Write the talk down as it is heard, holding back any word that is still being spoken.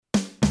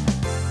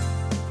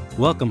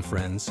Welcome,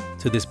 friends,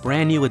 to this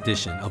brand new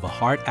edition of A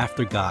Heart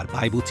After God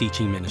Bible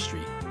Teaching Ministry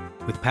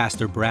with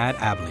Pastor Brad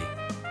Abley.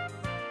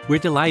 We're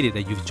delighted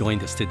that you've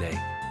joined us today,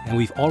 and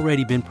we've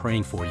already been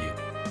praying for you,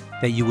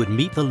 that you would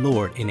meet the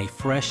Lord in a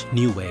fresh,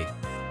 new way.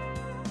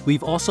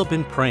 We've also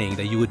been praying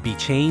that you would be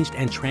changed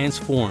and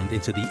transformed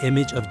into the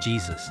image of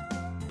Jesus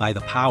by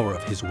the power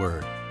of His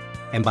Word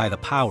and by the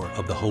power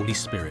of the Holy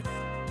Spirit.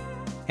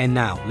 And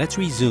now, let's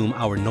resume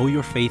our Know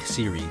Your Faith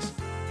series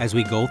as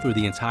we go through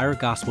the entire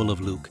Gospel of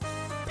Luke,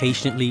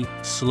 patiently,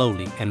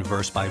 slowly, and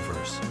verse by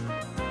verse.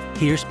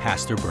 Here's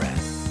Pastor Brad.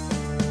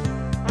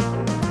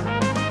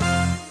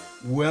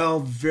 Well,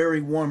 very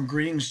warm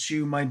greetings to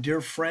you, my dear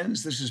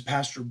friends. This is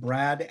Pastor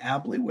Brad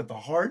Abley with the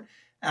Heart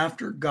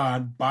After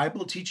God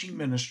Bible Teaching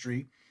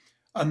Ministry,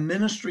 a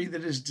ministry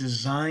that is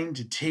designed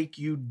to take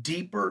you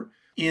deeper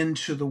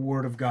into the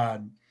Word of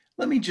God.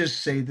 Let me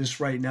just say this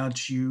right now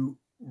to you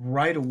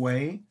right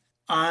away.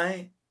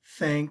 I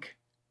thank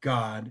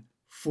God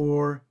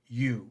for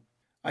you.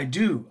 I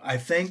do. I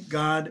thank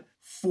God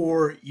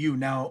for you.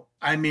 Now,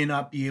 I may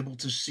not be able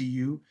to see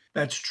you.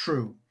 That's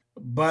true.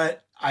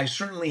 But I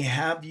certainly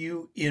have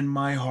you in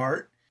my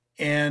heart.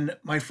 And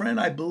my friend,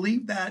 I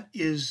believe that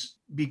is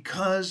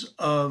because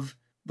of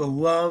the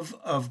love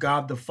of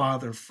God the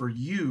Father for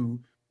you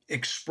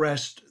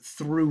expressed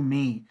through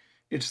me.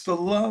 It's the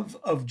love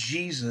of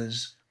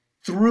Jesus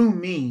through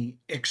me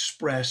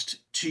expressed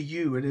to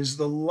you. It is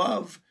the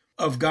love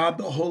of God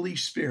the Holy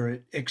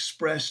Spirit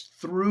expressed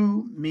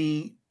through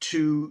me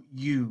to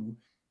you.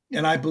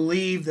 And I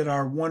believe that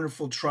our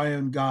wonderful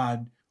triune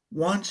God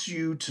wants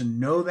you to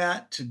know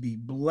that, to be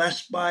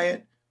blessed by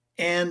it,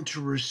 and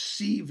to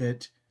receive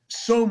it,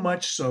 so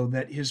much so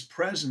that His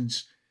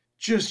presence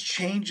just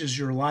changes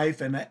your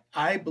life. And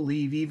I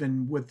believe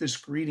even with this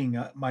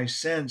greeting, my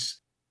sense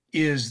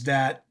is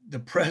that the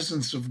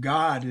presence of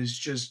God is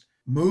just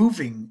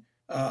moving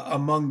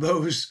among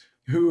those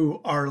who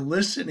are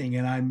listening.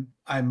 And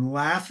I'm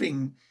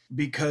laughing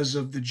because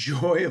of the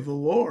joy of the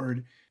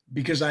Lord,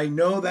 because I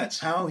know that's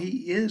how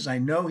He is. I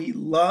know He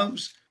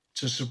loves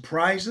to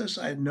surprise us.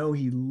 I know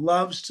He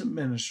loves to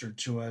minister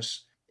to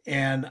us.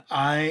 And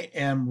I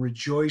am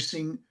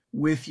rejoicing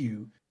with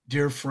you,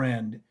 dear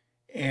friend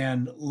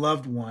and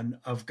loved one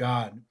of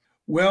God.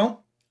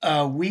 Well,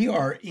 we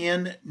are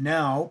in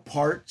now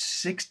part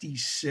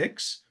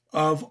 66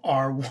 of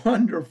our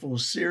wonderful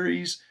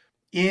series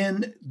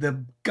in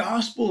the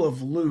Gospel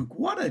of Luke.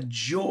 What a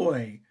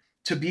joy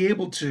to be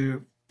able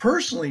to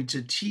personally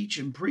to teach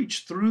and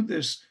preach through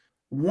this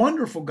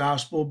wonderful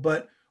gospel,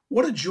 but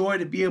what a joy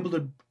to be able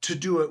to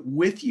do it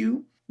with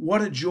you.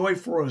 What a joy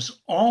for us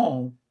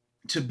all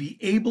to be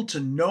able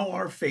to know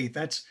our faith.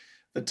 That's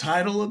the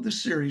title of the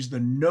series, the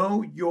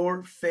Know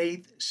Your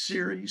Faith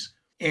series.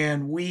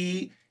 And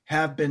we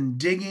have been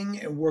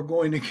digging, and we're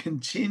going to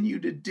continue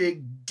to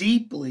dig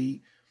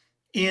deeply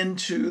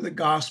into the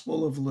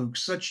Gospel of Luke,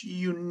 such a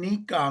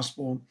unique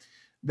gospel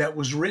that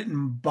was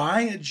written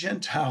by a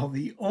Gentile,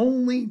 the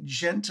only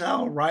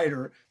Gentile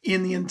writer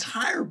in the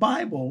entire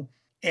Bible,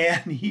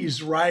 and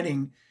he's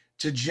writing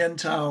to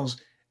Gentiles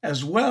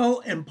as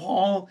well. And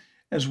Paul,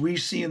 as we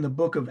see in the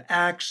book of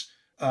Acts,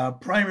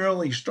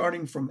 primarily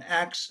starting from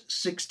Acts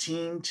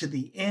 16 to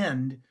the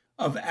end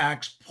of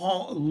Acts,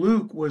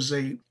 Luke was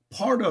a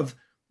part of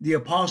the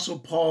Apostle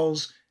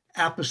Paul's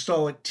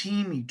apostolic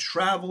team. He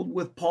traveled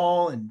with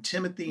Paul and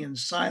Timothy and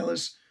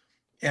Silas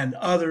and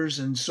others.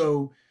 And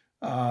so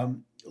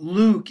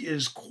Luke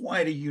is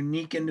quite a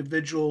unique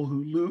individual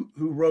who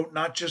wrote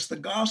not just the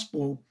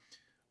Gospel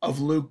of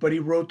Luke, but he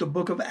wrote the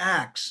book of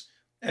Acts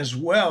as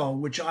well,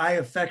 which I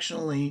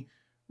affectionately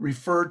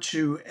refer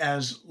to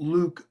as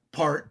Luke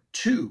Part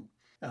 2,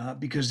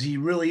 because he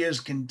really is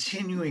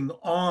continuing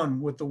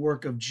on with the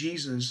work of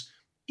Jesus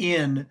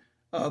in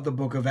the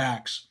book of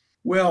Acts.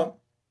 Well,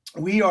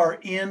 we are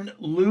in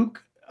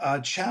Luke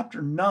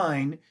chapter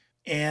 9,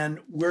 and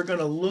we're going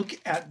to look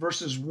at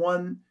verses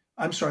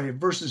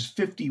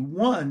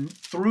 51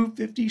 through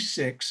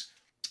 56.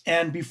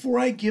 And before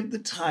I give the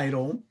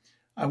title,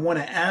 I want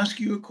to ask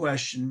you a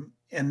question,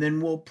 and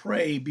then we'll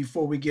pray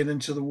before we get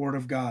into the Word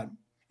of God.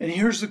 And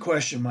here's the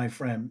question, my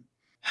friend.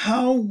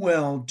 How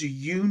well do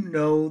you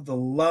know the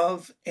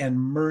love and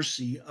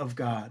mercy of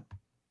God?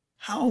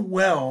 How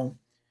well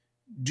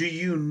do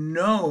you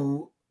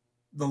know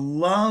the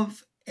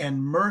love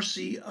and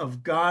mercy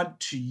of God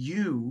to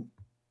you?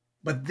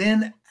 But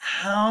then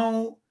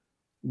how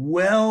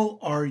well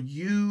are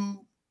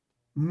you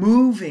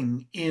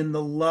moving in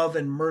the love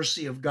and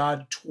mercy of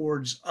God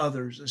towards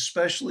others,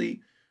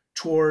 especially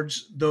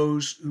towards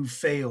those who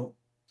fail,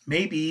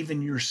 maybe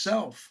even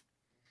yourself?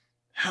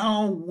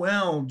 How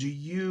well do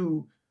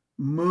you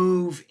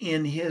move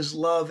in His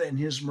love and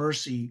His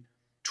mercy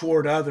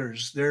toward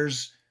others?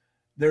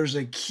 There's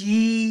a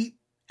key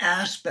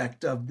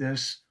aspect of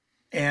this,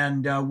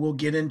 and we'll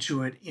get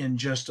into it in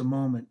just a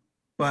moment.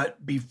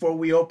 But before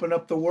we open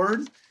up the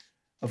Word,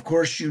 of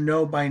course, you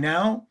know by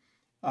now,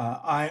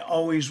 I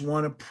always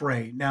want to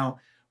pray. Now,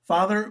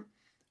 Father,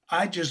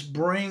 I just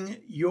bring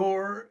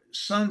your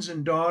sons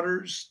and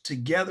daughters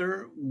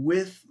together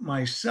with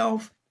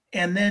myself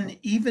And then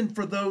even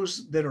for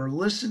those that are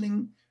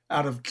listening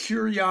out of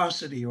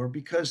curiosity or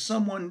because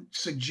someone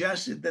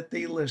suggested that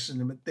they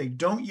listen, but they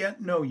don't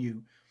yet know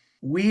you,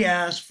 we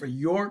ask for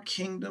your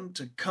kingdom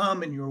to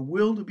come and your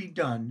will to be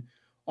done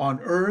on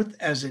earth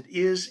as it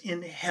is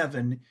in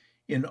heaven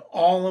in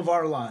all of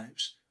our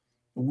lives.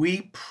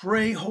 We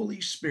pray,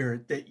 Holy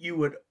Spirit, that you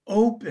would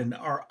open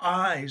our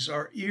eyes,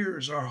 our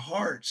ears, our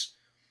hearts,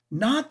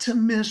 not to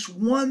miss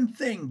one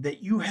thing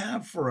that you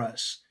have for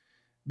us,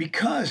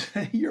 because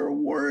your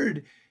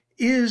word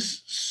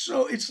is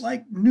so, it's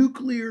like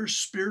nuclear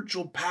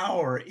spiritual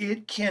power.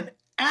 It can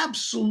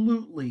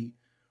absolutely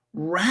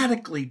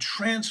radically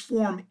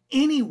transform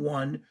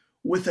anyone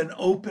with an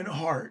open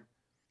heart.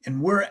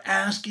 And we're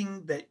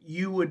asking that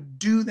you would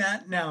do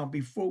that now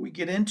before we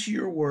get into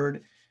your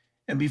word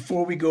and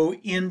before we go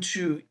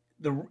into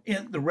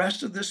the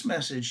rest of this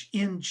message.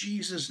 In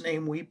Jesus'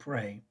 name we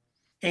pray.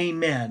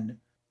 Amen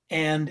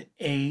and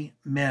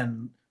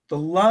amen. The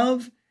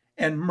love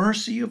and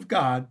mercy of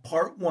God,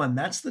 part 1.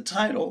 That's the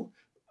title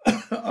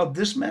of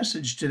this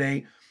message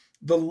today.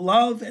 The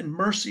love and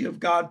mercy of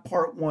God,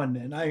 part 1.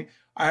 And I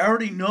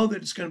already know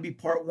that it's going to be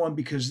part 1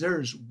 because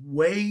there's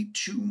way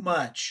too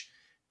much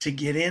to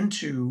get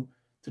into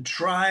to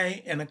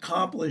try and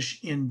accomplish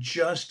in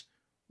just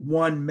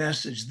one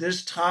message.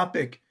 This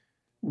topic,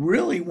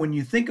 really, when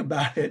you think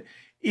about it,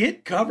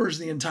 it covers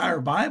the entire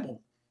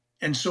Bible.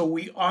 And so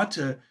we ought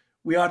to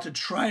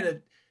try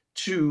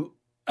to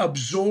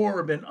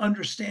absorb and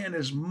understand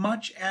as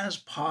much as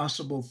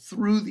possible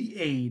through the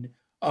aid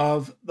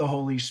of the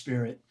Holy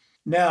Spirit.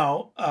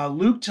 Now,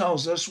 Luke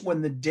tells us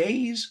when the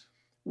days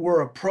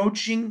were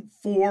approaching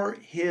for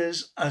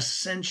his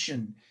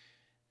ascension.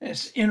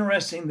 It's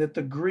interesting that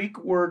the Greek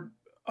word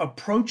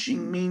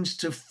approaching means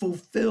to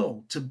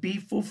fulfill, to be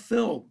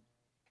fulfilled.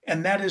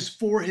 And that is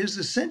for his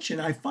ascension.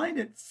 I find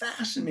it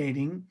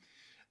fascinating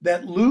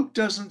that Luke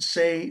doesn't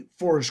say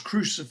for his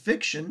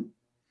crucifixion,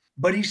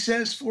 but he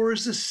says for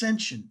his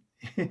ascension.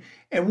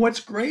 And what's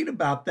great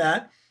about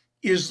that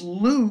is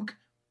Luke,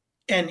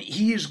 and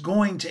he is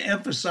going to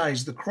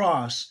emphasize the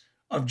cross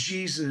of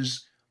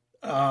Jesus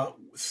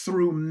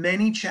through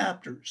many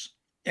chapters.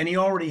 And he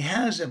already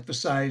has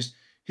emphasized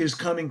his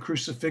coming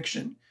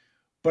crucifixion.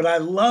 But I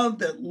love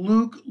that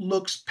Luke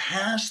looks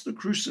past the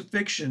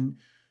crucifixion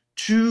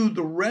to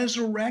the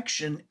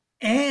resurrection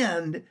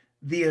and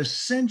the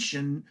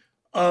ascension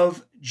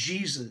of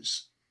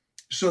Jesus.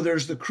 So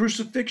there's the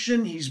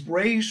crucifixion, he's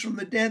raised from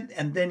the dead,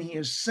 and then he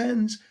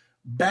ascends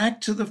back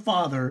to the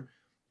Father,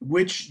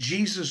 which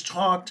Jesus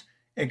talked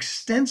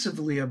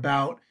extensively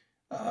about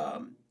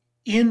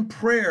in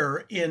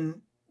prayer,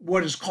 in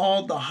what is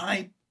called the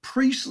high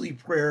priestly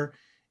prayer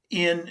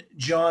in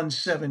John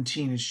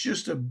 17. It's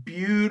just a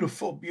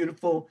beautiful,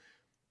 beautiful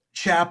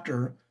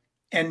chapter.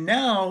 And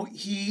now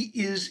he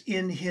is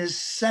in his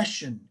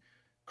session: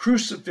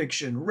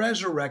 crucifixion,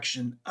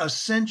 resurrection,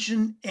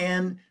 ascension,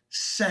 and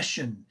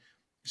session.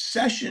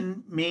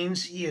 Session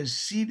means he is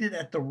seated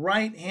at the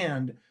right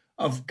hand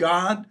of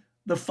God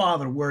the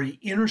Father, where he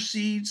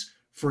intercedes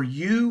for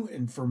you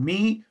and for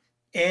me,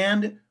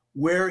 and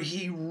where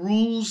he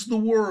rules the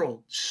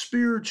world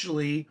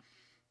spiritually.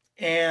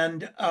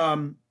 And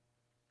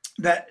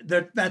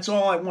that's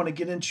all I want to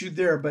get into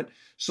there. But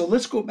so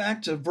let's go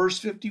back to verse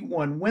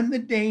 51. When the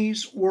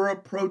days were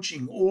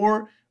approaching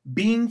or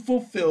being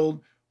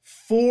fulfilled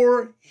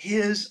for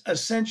his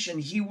ascension,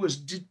 he was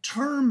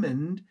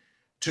determined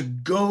to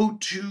go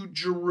to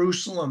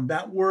Jerusalem.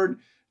 That word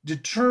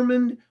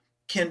determined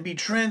can be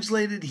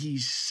translated, he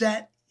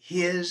set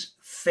his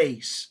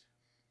face.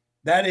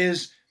 That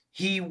is,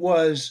 he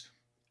was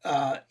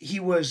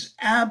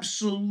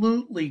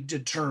absolutely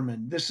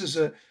determined. This is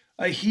a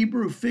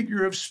Hebrew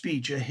figure of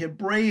speech, a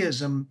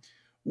Hebraism,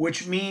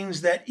 which means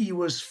that he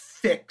was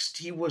fixed.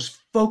 He was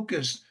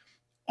focused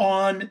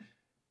on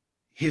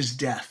his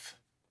death.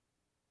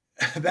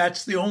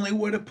 That's the only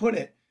way to put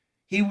it.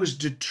 He was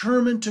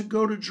determined to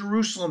go to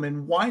Jerusalem.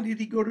 And why did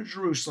he go to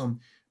Jerusalem?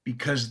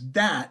 Because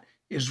that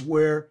is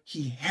where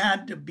he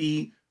had to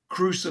be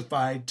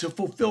crucified to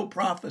fulfill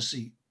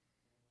prophecy.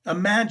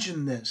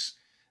 Imagine this,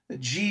 that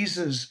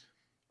Jesus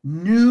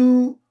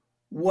knew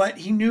what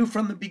he knew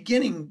from the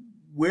beginning,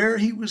 where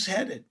he was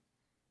headed,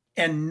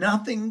 and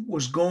nothing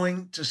was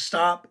going to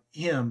stop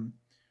him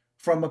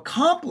from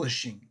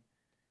accomplishing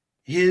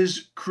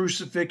his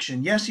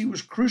crucifixion. Yes, he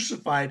was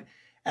crucified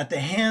at the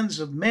hands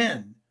of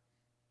men,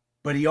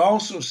 but he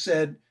also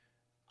said,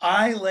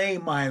 I lay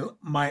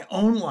my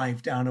own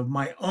life down of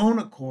my own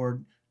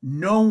accord.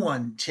 No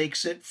one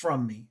takes it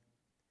from me.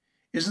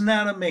 Isn't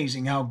that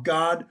amazing how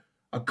God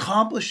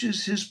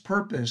accomplishes his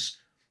purpose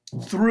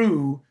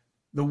through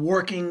the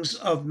workings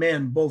of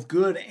men, both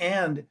good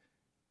and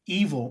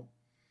evil?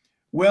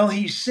 Well,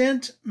 he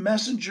sent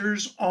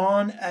messengers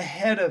on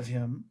ahead of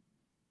him,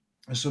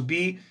 this will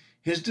be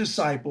his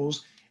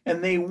disciples,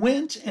 and they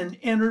went and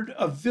entered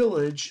a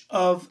village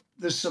of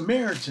the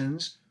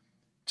Samaritans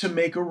to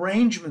make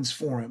arrangements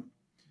for him.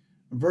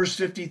 Verse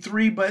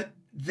 53, but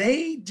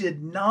they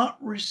did not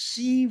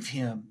receive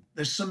him.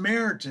 The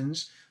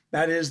Samaritans,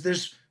 that is,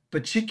 this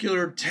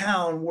particular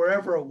town,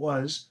 wherever it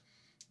was,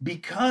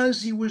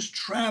 because he was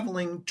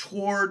traveling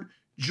toward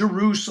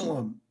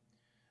Jerusalem.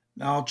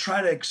 Now, I'll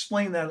try to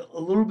explain that a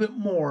little bit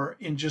more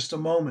in just a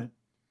moment.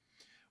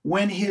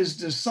 When his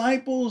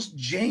disciples,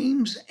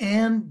 James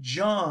and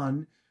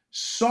John,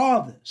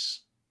 saw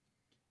this,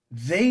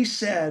 they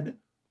said,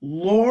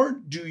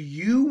 "Lord, do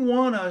you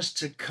want us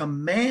to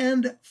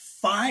command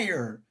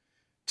fire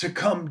to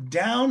come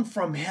down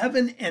from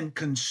heaven and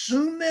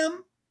consume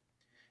them?"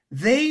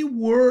 They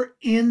were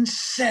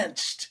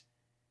incensed.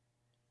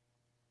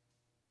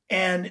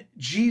 And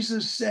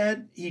Jesus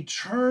said, he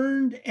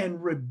turned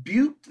and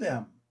rebuked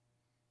them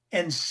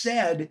and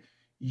said,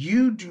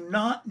 "You do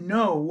not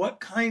know what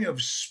kind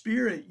of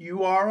spirit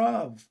you are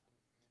of.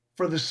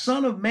 For the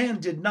Son of Man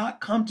did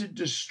not come to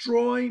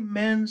destroy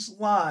men's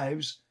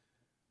lives,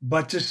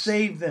 but to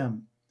save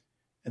them."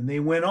 And they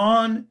went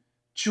on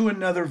to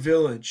another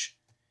village.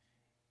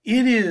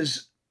 It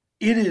is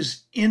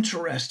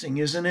interesting,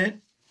 isn't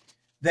it,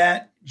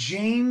 that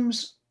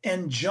James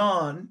and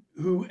John,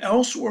 who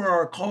elsewhere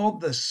are called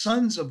the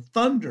sons of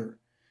thunder,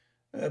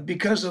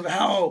 because of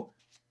how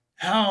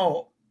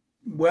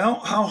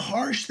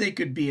harsh they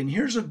could be. And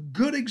here's a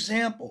good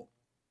example.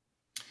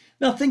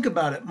 Now think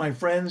about it, my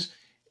friends.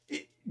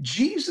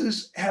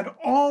 Jesus had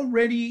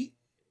already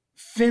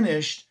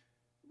finished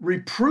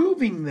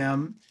reproving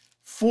them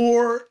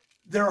for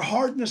their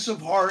hardness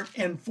of heart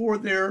and for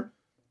their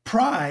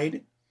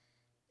pride.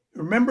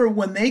 Remember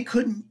when they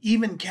couldn't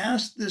even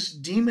cast this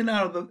demon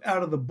out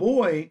of the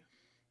boy,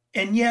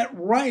 and yet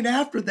right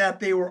after that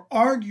they were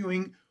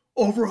arguing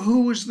over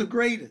who was the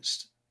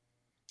greatest.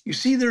 You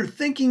see, they're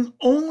thinking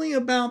only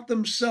about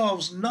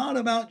themselves, not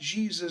about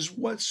Jesus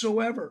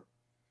whatsoever.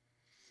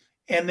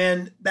 And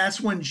then that's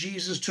when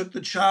Jesus took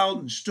the child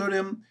and stood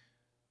him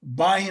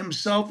by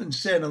himself and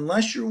said,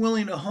 "Unless you're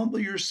willing to humble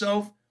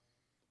yourself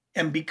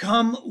and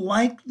become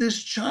like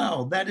this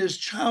child," that is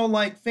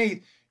childlike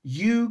faith,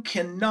 "you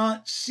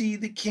cannot see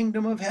the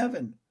kingdom of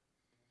heaven."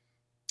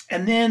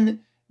 And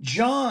then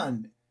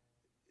John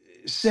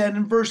said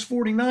in verse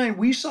 49,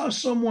 "We saw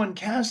someone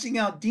casting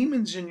out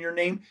demons in your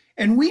name,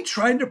 and we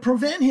tried to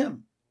prevent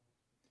him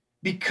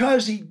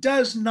because he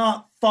does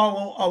not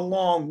follow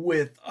along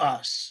with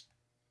us."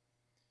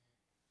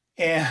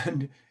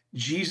 And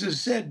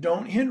Jesus said,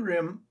 "Don't hinder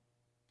him,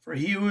 for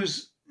he who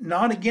is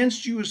not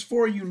against you is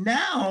for you."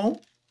 Now,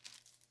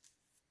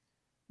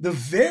 the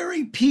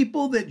very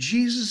people that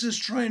Jesus is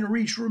trying to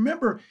reach,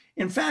 remember,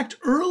 in fact,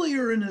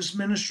 earlier in his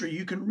ministry,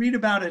 you can read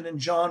about it in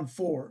John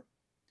 4.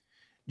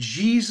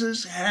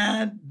 Jesus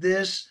had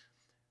this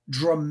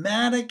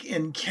dramatic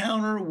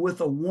encounter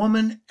with a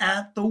woman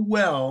at the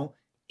well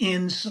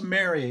in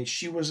Samaria.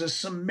 She was a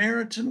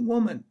Samaritan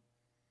woman.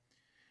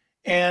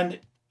 And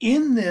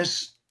in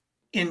this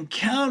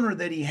encounter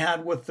that he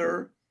had with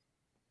her,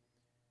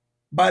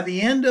 by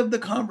the end of the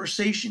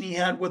conversation he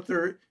had with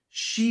her,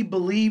 she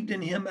believed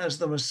in him as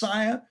the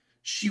Messiah.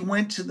 She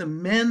went to the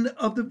men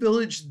of the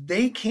village.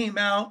 They came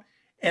out,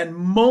 and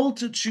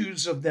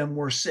multitudes of them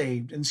were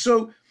saved. And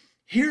so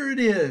here it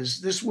is.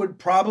 This would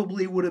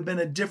have been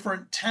a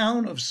different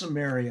town of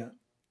Samaria.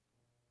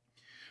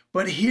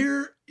 But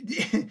here,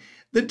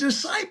 the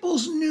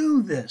disciples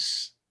knew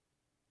this.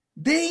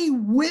 They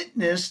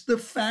witnessed the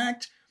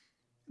fact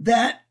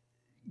that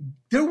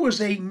there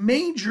was a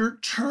major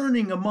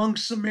turning among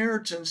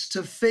Samaritans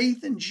to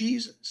faith in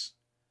Jesus.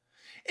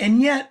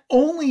 And yet,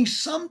 only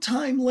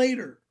sometime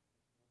later,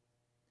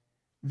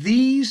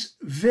 these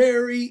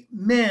very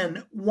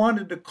men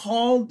wanted to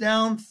call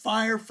down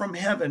fire from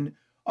heaven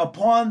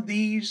upon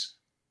these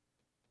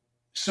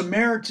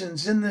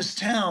Samaritans in this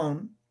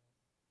town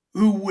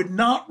who would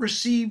not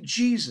receive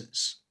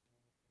Jesus.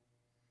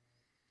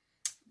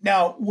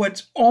 Now,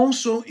 what's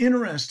also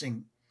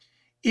interesting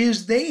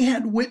is they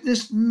had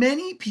witnessed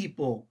many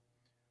people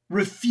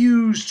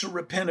refuse to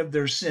repent of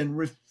their sin,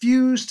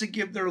 refuse to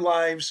give their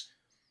lives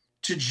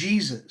to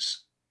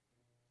Jesus.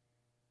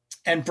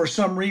 And for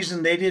some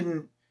reason, they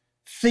didn't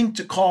think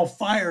to call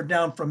fire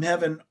down from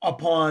heaven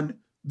upon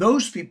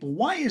those people.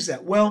 Why is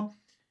that? Well,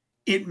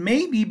 it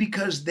may be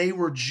because they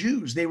were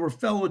Jews. They were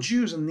fellow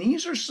Jews, and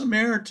these are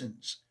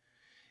Samaritans.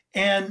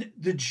 And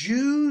the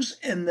Jews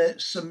and the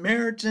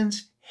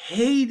Samaritans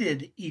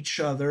hated each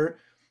other,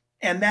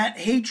 and that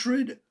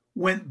hatred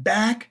went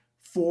back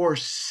for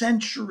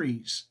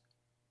centuries.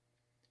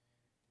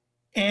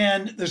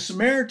 And the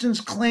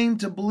Samaritans claimed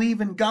to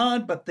believe in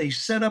God, but they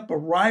set up a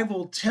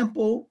rival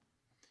temple,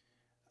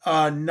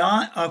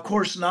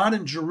 not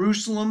in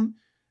Jerusalem.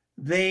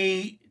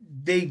 They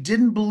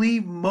didn't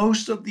believe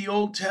most of the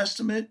Old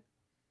Testament,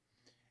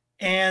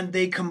 and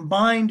they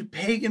combined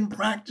pagan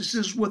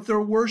practices with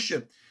their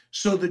worship.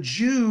 So the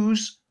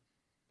Jews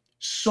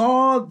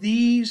saw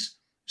these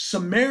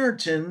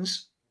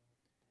Samaritans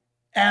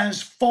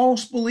as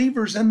false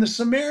believers, and the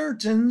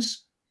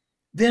Samaritans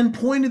then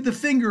pointed the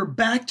finger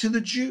back to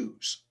the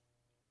Jews.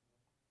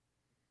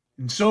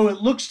 And so it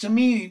looks to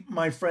me,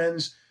 my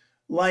friends,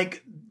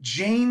 like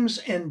James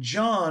and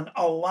John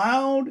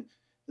allowed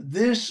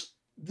this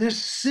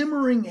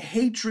simmering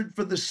hatred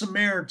for the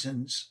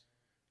Samaritans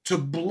to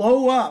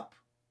blow up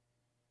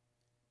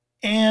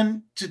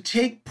and to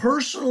take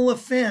personal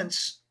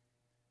offense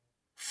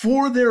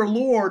for their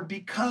Lord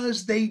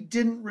because they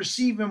didn't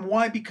receive him.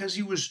 Why? Because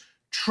he was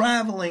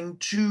traveling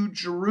to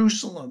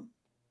Jerusalem.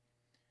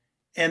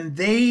 And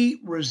they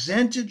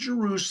resented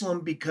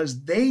Jerusalem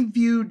because they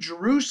viewed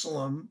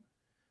Jerusalem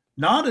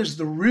not as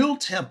the real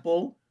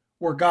temple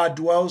where God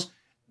dwells.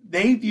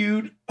 They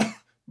viewed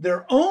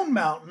their own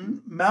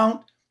mountain,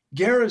 Mount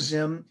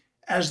Gerizim,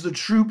 as the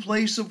true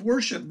place of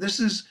worship. This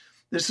is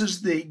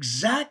the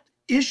exact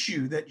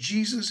issue that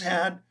Jesus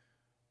had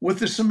with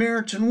the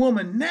Samaritan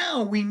woman.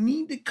 Now we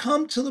need to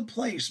come to the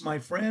place, my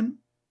friend,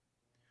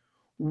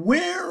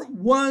 where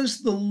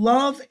was the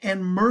love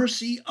and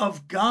mercy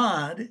of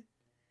God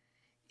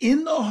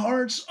in the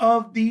hearts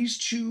of these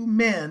two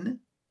men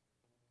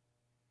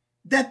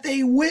that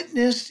they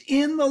witnessed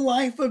in the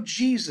life of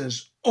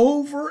Jesus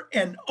over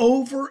and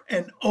over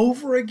and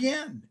over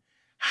again?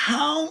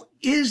 How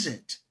is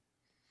it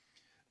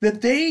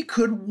that they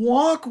could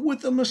walk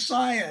with the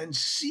Messiah and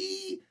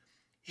see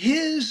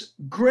his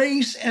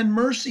grace and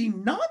mercy,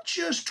 not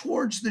just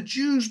towards the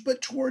Jews,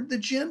 but toward the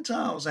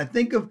Gentiles? I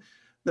think of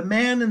the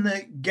man in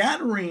the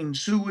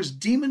Gadarenes who was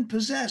demon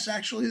possessed.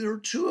 Actually, there were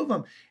two of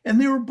them,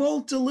 and they were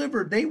both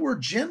delivered. They were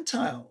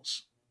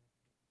Gentiles.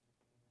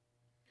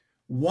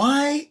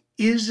 Why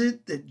is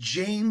it that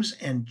James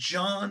and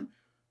John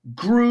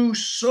grew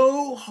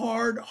so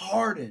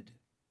hard-hearted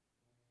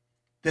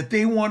that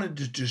they wanted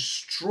to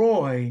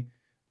destroy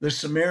the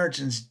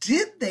Samaritans?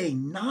 Did they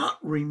not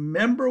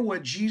remember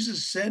what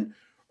Jesus said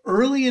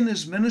early in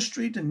his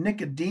ministry to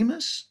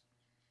Nicodemus?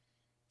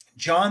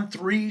 John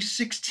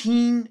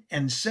 3:16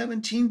 and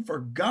 17, for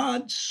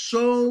God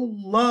so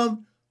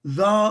loved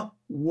the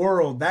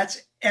world,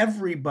 that's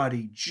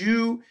everybody,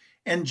 Jew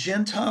and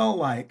Gentile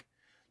alike,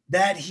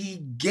 that he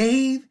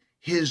gave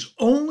his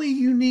only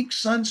unique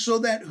son so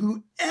that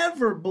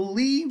whoever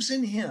believes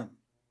in him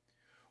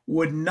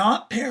would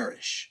not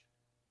perish,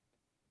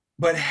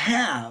 but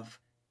have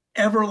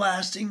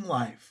everlasting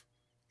life.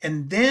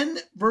 And then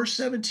verse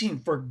 17,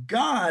 for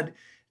God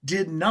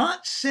did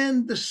not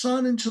send the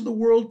Son into the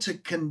world to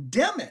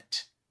condemn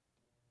it,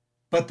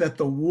 but that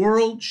the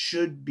world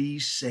should be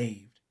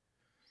saved.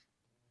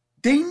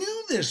 They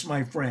knew this,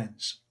 my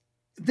friends.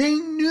 They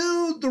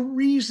knew the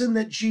reason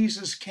that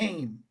Jesus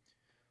came.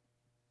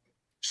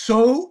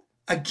 So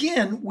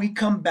again, we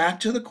come back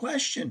to the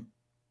question,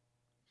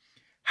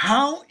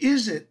 how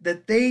is it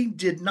that they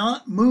did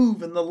not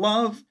move in the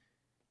love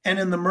and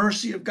in the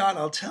mercy of God?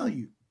 I'll tell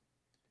you.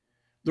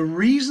 The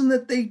reason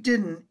that they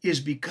didn't is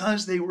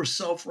because they were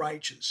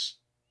self-righteous.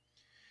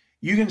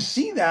 You can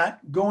see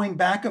that going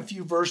back a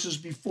few verses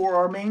before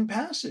our main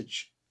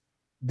passage.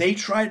 They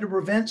tried to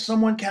prevent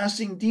someone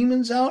casting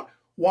demons out.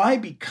 Why?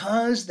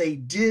 Because they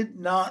did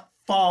not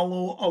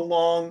follow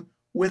along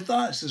with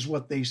us, is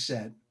what they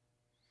said.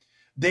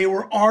 They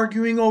were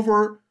arguing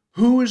over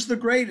who is the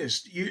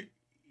greatest.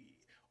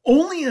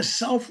 Only a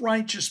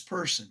self-righteous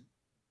person,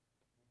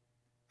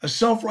 a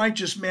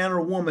self-righteous man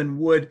or woman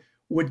would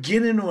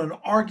get into an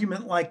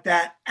argument like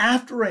that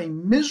after a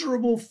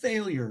miserable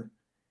failure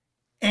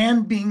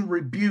and being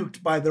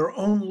rebuked by their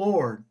own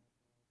Lord.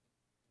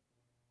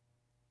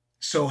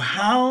 So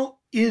how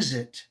is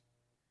it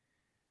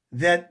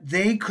that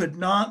they could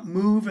not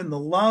move in the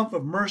love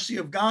of mercy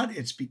of God?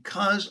 It's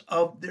because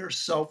of their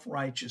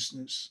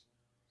self-righteousness.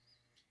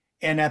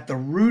 And at the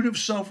root of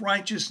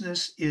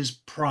self-righteousness is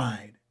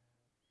pride.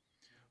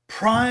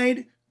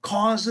 Pride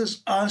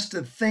causes us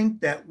to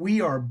think that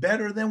we are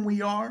better than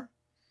we are.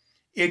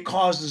 It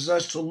causes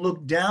us to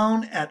look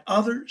down at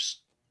others,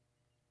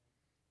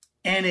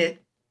 and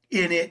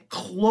it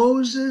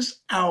closes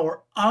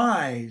our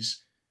eyes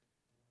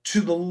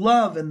to the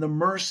love and the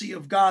mercy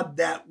of God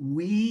that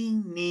we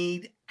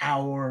need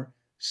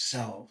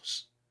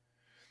ourselves.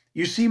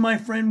 You see, my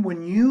friend,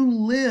 when you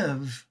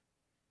live,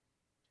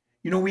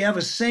 we have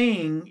a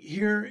saying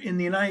here in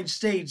the United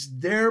States,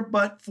 there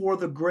but for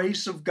the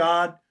grace of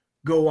God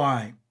go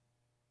I.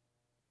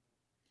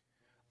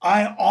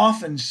 I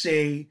often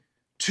say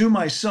to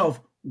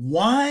myself,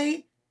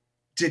 why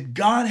did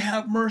God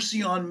have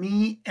mercy on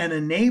me and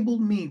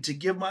enabled me to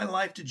give my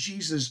life to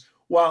Jesus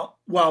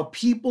while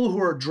people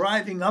who are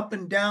driving up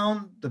and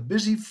down the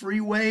busy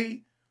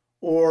freeway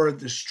or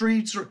the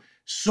streets, or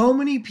so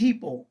many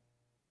people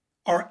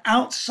are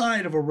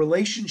outside of a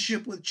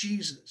relationship with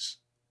Jesus?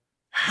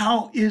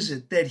 How is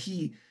it that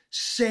he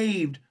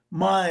saved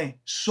my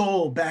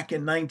soul back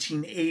in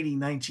 1980,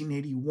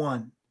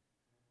 1981?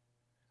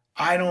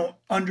 I don't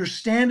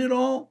understand it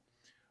all.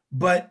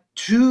 But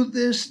to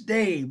this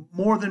day,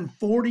 more than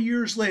 40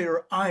 years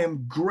later, I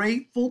am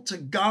grateful to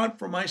God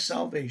for my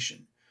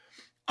salvation.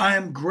 I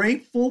am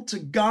grateful to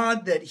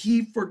God that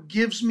he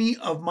forgives me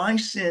of my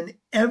sin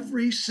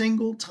every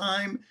single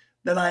time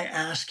that I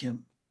ask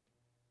him.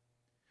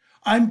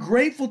 I'm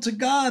grateful to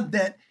God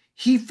that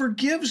he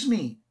forgives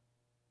me.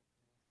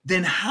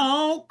 Then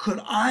how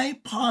could I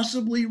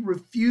possibly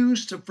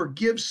refuse to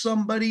forgive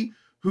somebody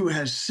who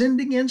has sinned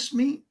against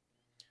me,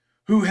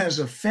 who has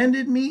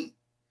offended me,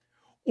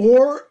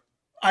 or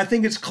I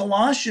think it's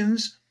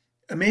Colossians,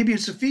 maybe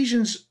it's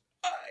Ephesians.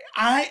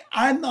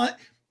 I'm not.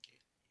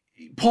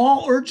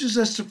 Paul urges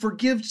us to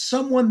forgive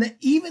someone that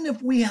even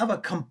if we have a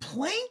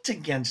complaint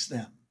against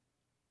them.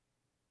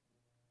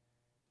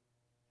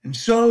 And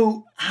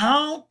so,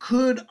 how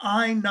could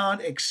I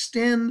not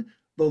extend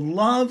the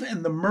love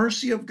and the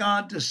mercy of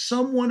God to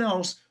someone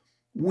else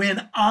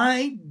when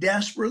I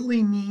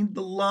desperately need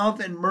the love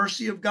and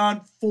mercy of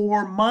God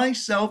for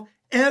myself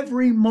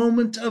every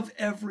moment of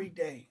every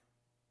day?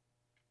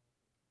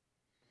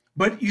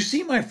 But you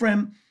see, my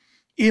friend,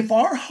 if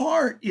our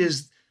heart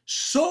is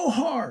so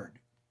hard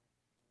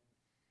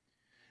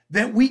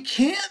that we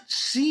can't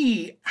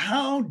see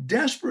how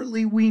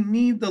desperately we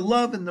need the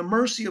love and the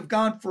mercy of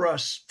God for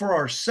us, for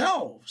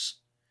ourselves,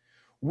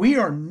 we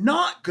are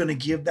not going to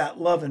give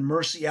that love and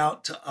mercy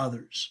out to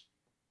others.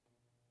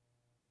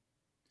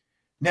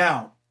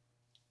 Now,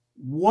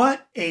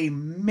 what a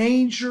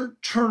major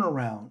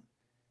turnaround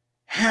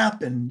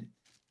happened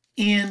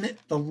in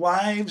the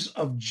lives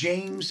of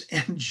James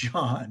and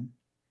John.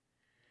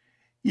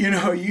 You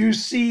know, you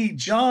see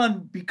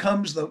John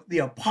becomes the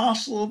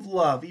apostle of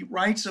love. He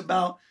writes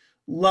about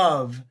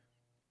love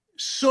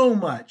so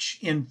much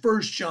in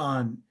 1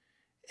 John.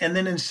 And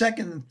then in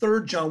 2nd and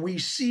 3rd John, we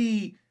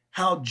see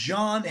how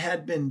John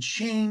had been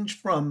changed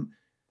from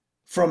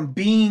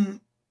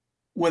being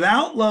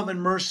without love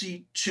and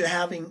mercy to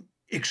having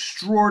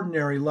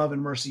extraordinary love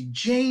and mercy.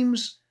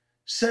 James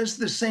says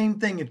the same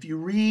thing. If you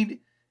read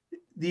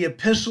the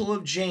epistle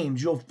of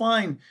James, you'll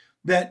find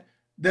that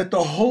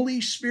the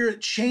Holy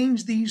Spirit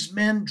changed these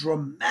men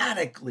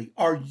dramatically.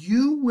 Are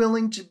you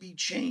willing to be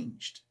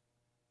changed?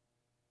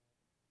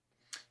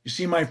 You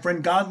see, my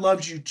friend, God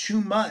loves you too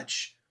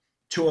much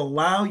to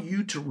allow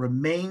you to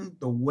remain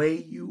the way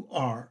you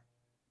are.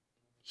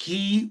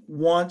 He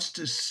wants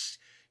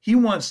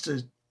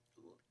to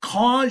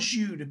cause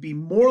you to be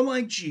more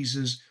like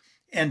Jesus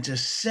and to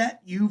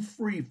set you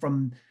free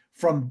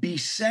from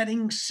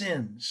besetting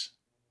sins,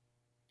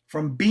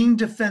 from being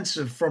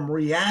defensive, from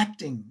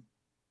reacting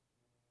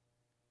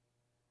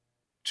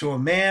to a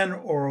man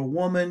or a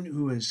woman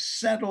who is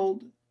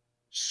settled,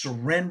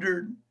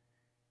 surrendered,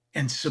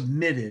 and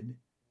submitted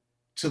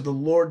to the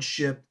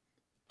lordship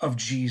of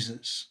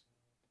Jesus.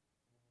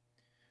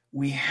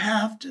 We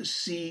have to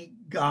see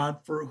God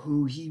for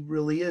who he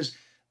really is.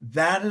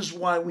 That is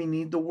why we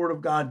need the Word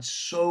of God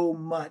so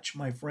much,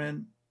 my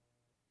friend.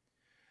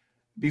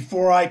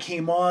 Before I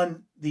came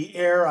on the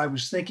air, I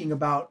was thinking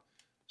about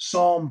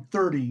Psalm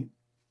 30,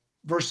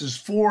 verses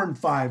 4 and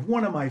 5,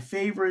 one of my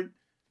favorite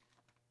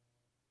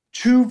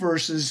 2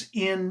 verses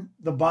in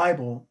the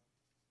Bible.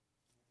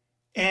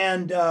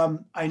 And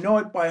I know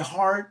it by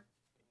heart,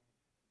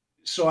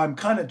 so I'm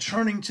kind of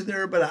turning to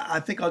there, but I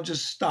think I'll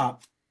just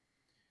stop.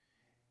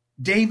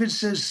 David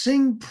says,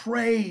 "Sing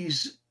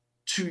praise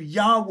to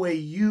Yahweh,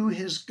 you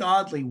his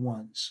godly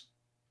ones,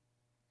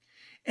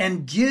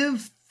 and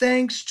give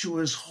thanks to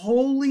his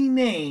holy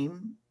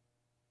name."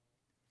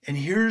 And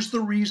here's the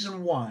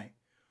reason why.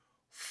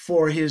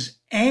 "For his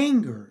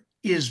anger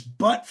is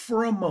but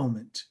for a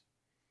moment.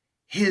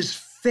 His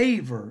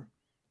favor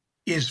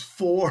is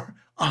for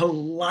a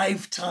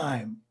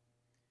lifetime."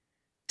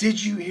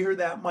 Did you hear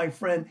that, my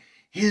friend?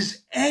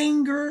 His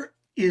anger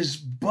is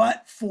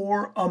but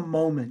for a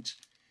moment.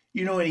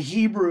 You know, in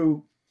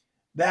Hebrew,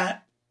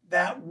 that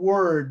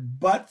word,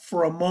 "but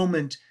for a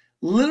moment,"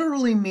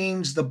 literally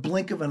means the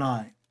blink of an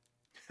eye.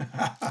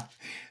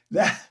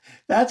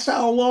 That's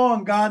how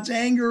long God's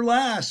anger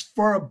lasts.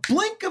 For a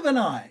blink of an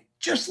eye,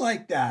 just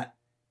like that,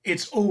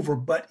 it's over.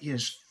 But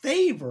his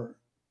favor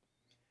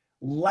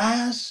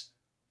lasts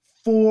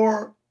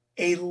for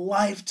a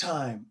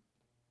lifetime.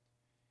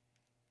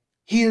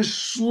 He is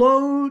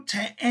slow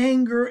to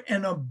anger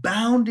and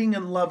abounding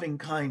in loving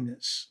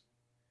kindness.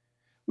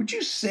 Would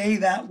you say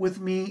that with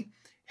me?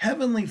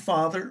 Heavenly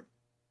Father,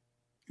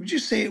 would you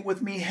say it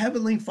with me?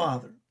 Heavenly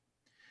Father,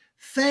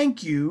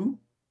 thank you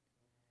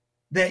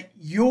that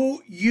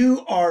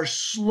you are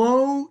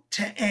slow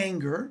to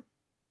anger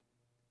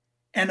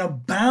and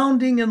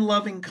abounding in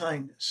loving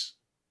kindness.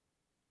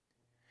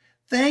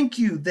 Thank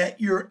you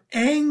that your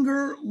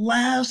anger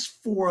lasts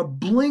for a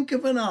blink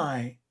of an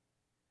eye,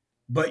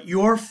 but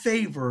your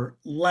favor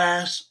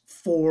lasts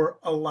for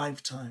a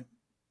lifetime.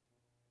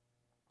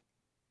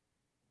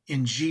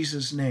 In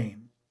Jesus'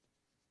 name,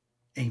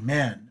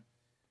 amen.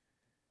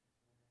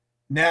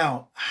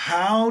 Now,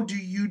 how do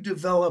you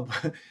develop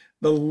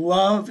the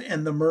love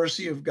and the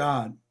mercy of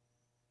God?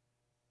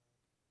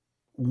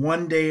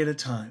 One day at a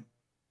time.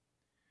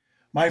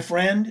 My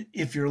friend,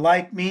 if you're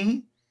like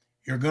me,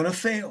 you're going to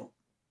fail.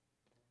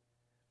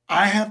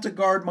 I have to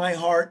guard my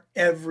heart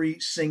every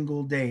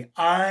single day.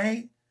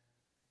 I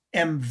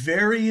am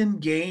very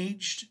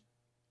engaged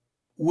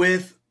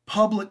with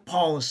public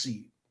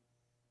policy.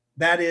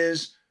 That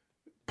is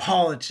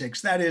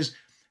politics. That is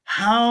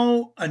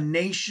how a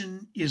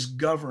nation is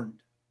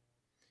governed.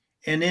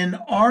 And in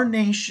our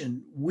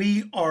nation,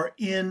 we are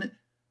in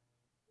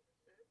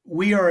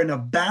a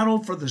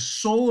battle for the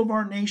soul of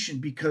our nation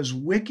because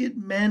wicked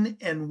men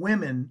and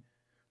women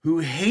who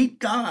hate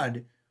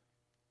God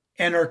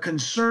and are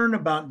concerned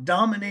about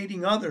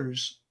dominating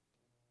others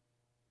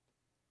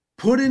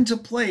put into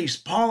place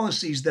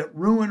policies that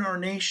ruin our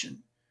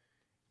nation.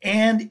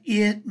 And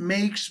it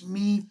makes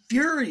me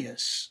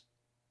furious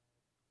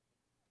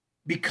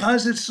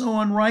because it's so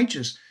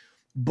unrighteous.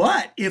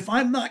 But if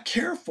I'm not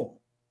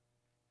careful,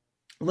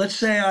 let's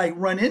say I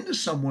run into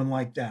someone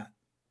like that,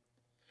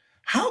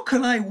 how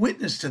can I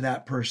witness to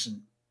that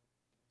person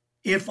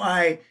if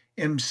I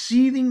am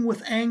seething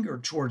with anger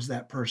towards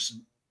that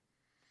person?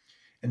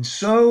 And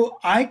so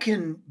I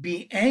can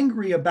be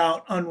angry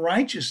about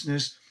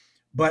unrighteousness,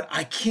 but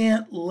I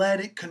can't let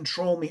it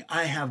control me.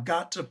 I have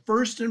got to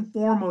first and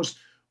foremost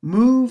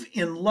move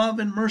in love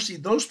and mercy.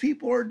 Those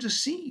people are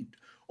deceived.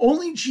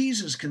 Only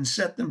Jesus can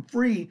set them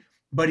free,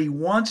 but he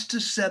wants to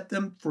set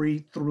them free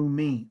through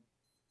me.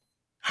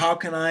 How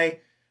can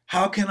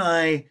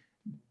I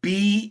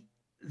be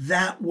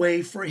that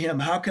way for him?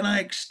 How can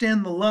I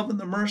extend the love and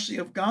the mercy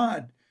of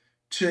God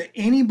to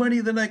anybody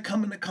that I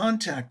come into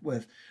contact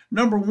with?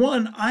 Number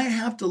one, I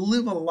have to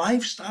live a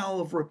lifestyle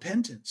of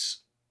repentance,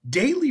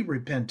 daily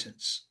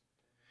repentance.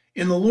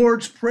 In the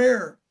Lord's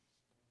Prayer,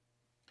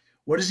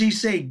 what does he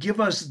say?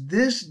 Give us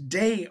this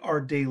day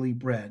our daily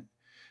bread.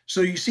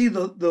 So you see,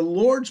 the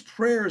Lord's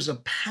Prayer is a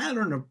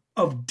pattern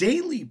of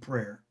daily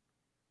prayer.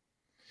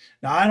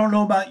 Now, I don't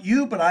know about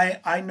you, but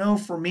I know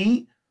for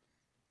me,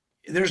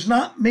 there's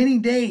not many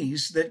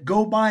days that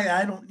go by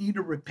I don't need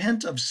to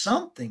repent of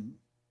something,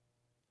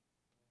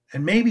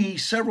 and maybe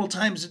several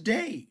times a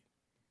day.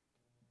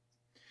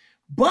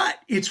 But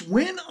it's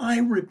when I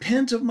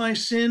repent of my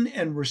sin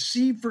and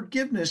receive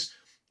forgiveness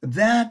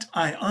that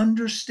I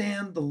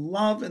understand the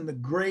love and the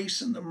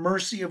grace and the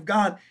mercy of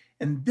God.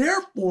 And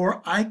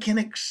therefore, I can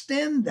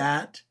extend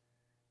that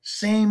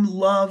same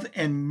love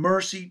and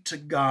mercy to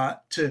God,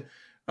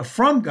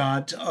 from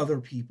God to other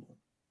people.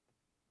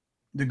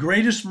 The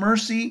greatest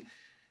mercy,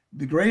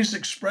 the greatest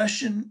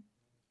expression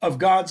of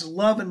God's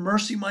love and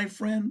mercy, my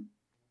friend,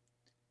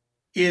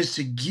 is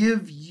to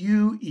give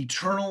you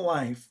eternal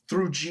life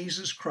through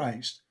Jesus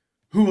Christ,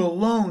 who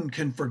alone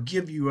can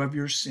forgive you of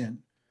your sin.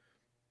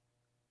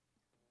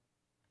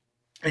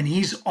 And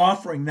he's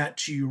offering that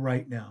to you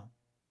right now.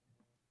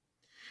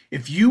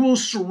 If you will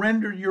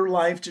surrender your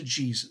life to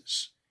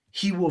Jesus,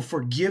 he will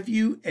forgive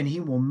you and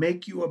he will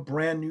make you a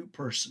brand new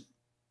person.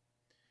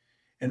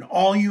 And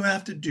all you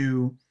have to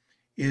do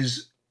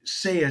is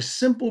say a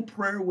simple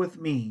prayer with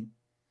me,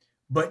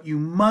 but you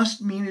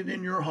must mean it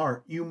in your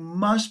heart. You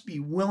must be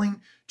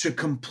willing to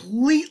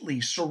completely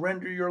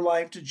surrender your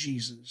life to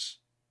Jesus.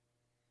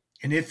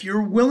 And if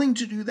you're willing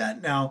to do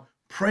that now,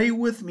 pray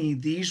with me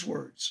these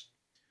words.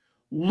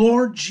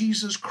 Lord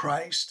Jesus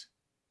Christ,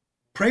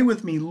 pray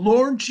with me,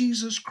 Lord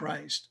Jesus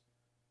Christ,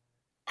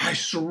 I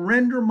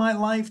surrender my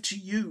life to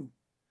you.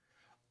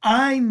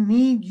 I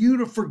need you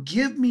to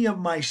forgive me of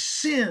my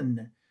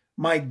sin,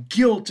 my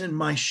guilt, and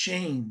my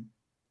shame.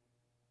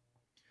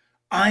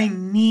 I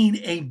need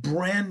a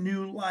brand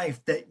new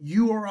life that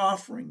you are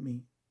offering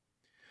me.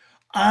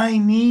 I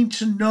need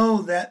to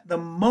know that the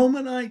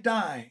moment I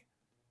die,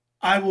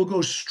 I will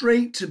go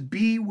straight to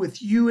be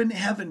with you in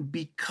heaven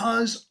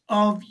because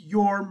of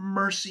your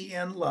mercy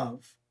and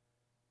love,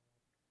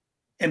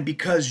 and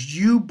because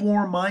you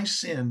bore my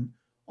sin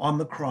on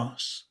the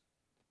cross.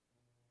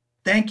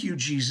 Thank you,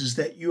 Jesus,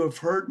 that you have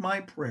heard my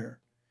prayer.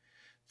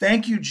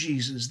 Thank you,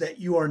 Jesus, that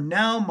you are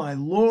now my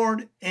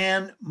Lord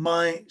and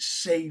my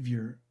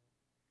Savior.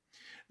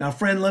 Now,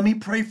 friend, let me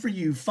pray for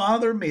you.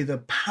 Father, may the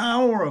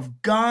power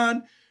of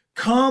God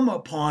come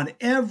upon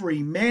every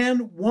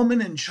man,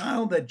 woman, and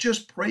child that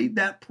just prayed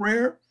that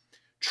prayer.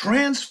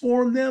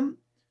 Transform them,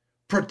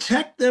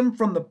 protect them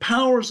from the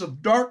powers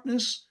of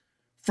darkness,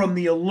 from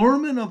the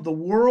allurement of the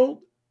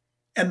world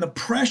and the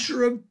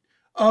pressure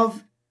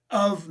of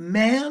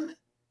man.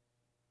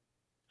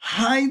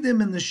 Hide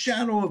them in the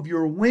shadow of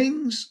your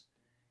wings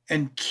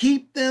and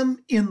keep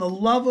them in the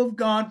love of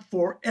God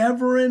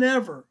forever and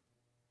ever.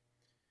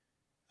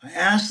 I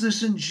ask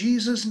this in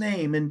Jesus'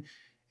 name.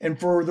 And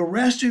for the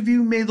rest of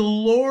you, may the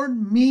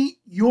Lord meet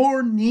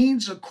your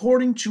needs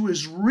according to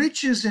his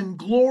riches in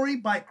glory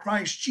by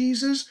Christ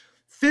Jesus,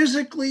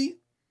 physically,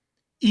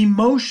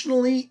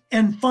 emotionally,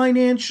 and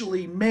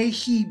financially. May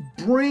he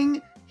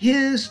bring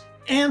his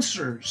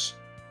answers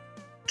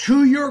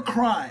to your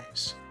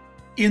cries.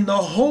 In the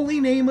holy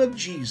name of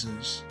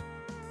Jesus,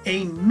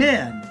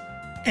 amen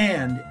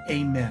and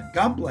amen.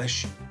 God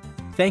bless you.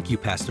 Thank you,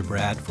 Pastor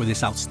Brad, for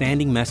this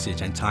outstanding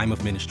message and time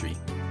of ministry.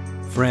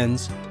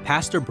 Friends,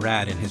 Pastor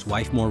Brad and his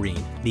wife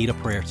Maureen need a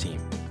prayer team.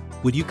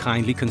 Would you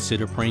kindly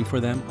consider praying for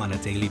them on a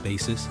daily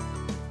basis?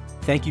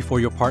 Thank you for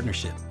your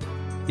partnership.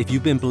 If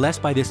you've been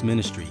blessed by this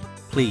ministry,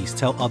 please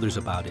tell others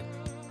about it.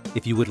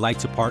 If you would like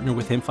to partner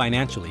with him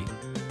financially,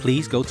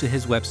 please go to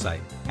his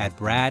website at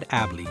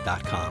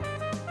bradabley.com.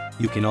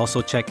 You can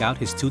also check out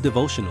his 2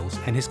 devotionals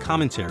and his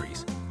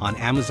commentaries on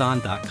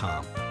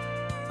Amazon.com.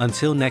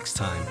 Until next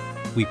time,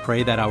 we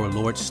pray that our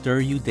Lord stir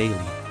you daily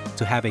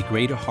to have a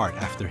greater heart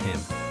after him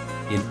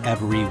in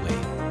every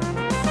way.